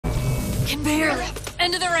Conveyor,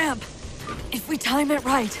 end of the ramp. If we time it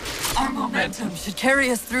right, our momentum should carry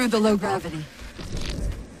us through the low gravity.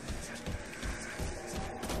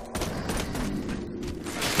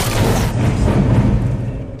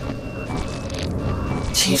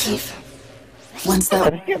 Chief, once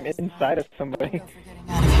that... I think I'm inside of somebody.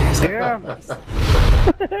 Yeah.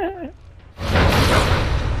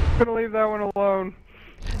 Gonna leave that one alone.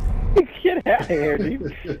 Get out of here,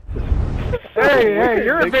 dude. Hey,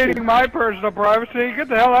 you're invading my personal privacy. Get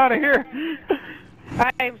the hell out of here.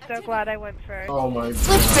 I'm so glad I went first. Oh my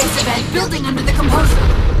Switch god. base event building under the composer.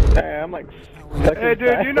 Hey, I'm like stuck Hey, dude,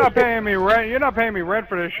 inside. you're not paying me rent. You're not paying me rent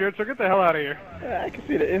for this shit. So get the hell out of here. I can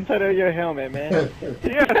see the inside of your helmet, man.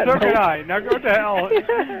 Yeah, so can I. Now go to hell.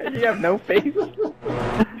 You have no face.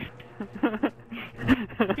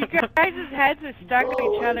 You guys' heads are stuck in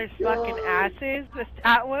each other's fucking asses. Is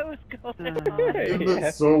that what was going on? It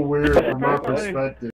looks so weird from our perspective.